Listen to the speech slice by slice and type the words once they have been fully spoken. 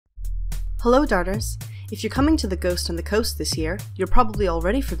Hello Darters! If you're coming to the Ghost on the Coast this year, you're probably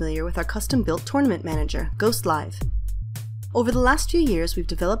already familiar with our custom-built tournament manager, Ghost Live. Over the last few years, we've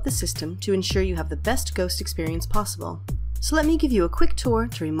developed the system to ensure you have the best Ghost experience possible. So let me give you a quick tour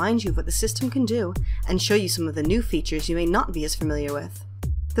to remind you of what the system can do and show you some of the new features you may not be as familiar with.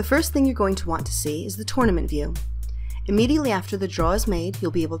 The first thing you're going to want to see is the tournament view. Immediately after the draw is made,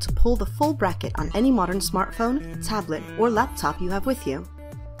 you'll be able to pull the full bracket on any modern smartphone, tablet, or laptop you have with you.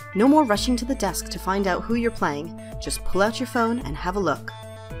 No more rushing to the desk to find out who you're playing, just pull out your phone and have a look.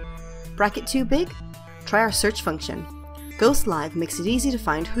 Bracket too big? Try our search function. Ghost Live makes it easy to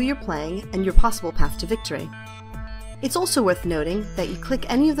find who you're playing and your possible path to victory. It's also worth noting that you click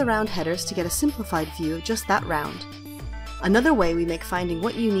any of the round headers to get a simplified view of just that round. Another way we make finding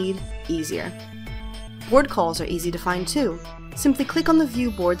what you need easier. Board calls are easy to find too. Simply click on the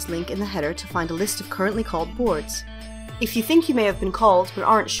View Boards link in the header to find a list of currently called boards. If you think you may have been called but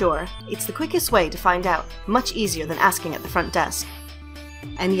aren't sure, it's the quickest way to find out, much easier than asking at the front desk.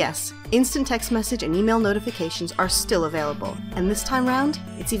 And yes, instant text message and email notifications are still available, and this time round,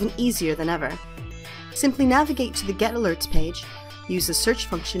 it's even easier than ever. Simply navigate to the Get Alerts page, use the search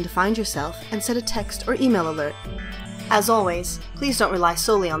function to find yourself, and set a text or email alert. As always, please don't rely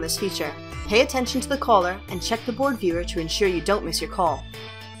solely on this feature. Pay attention to the caller and check the board viewer to ensure you don't miss your call.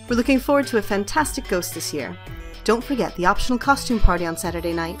 We're looking forward to a fantastic Ghost this year. Don't forget the optional costume party on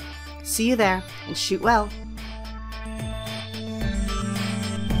Saturday night. See you there, and shoot well!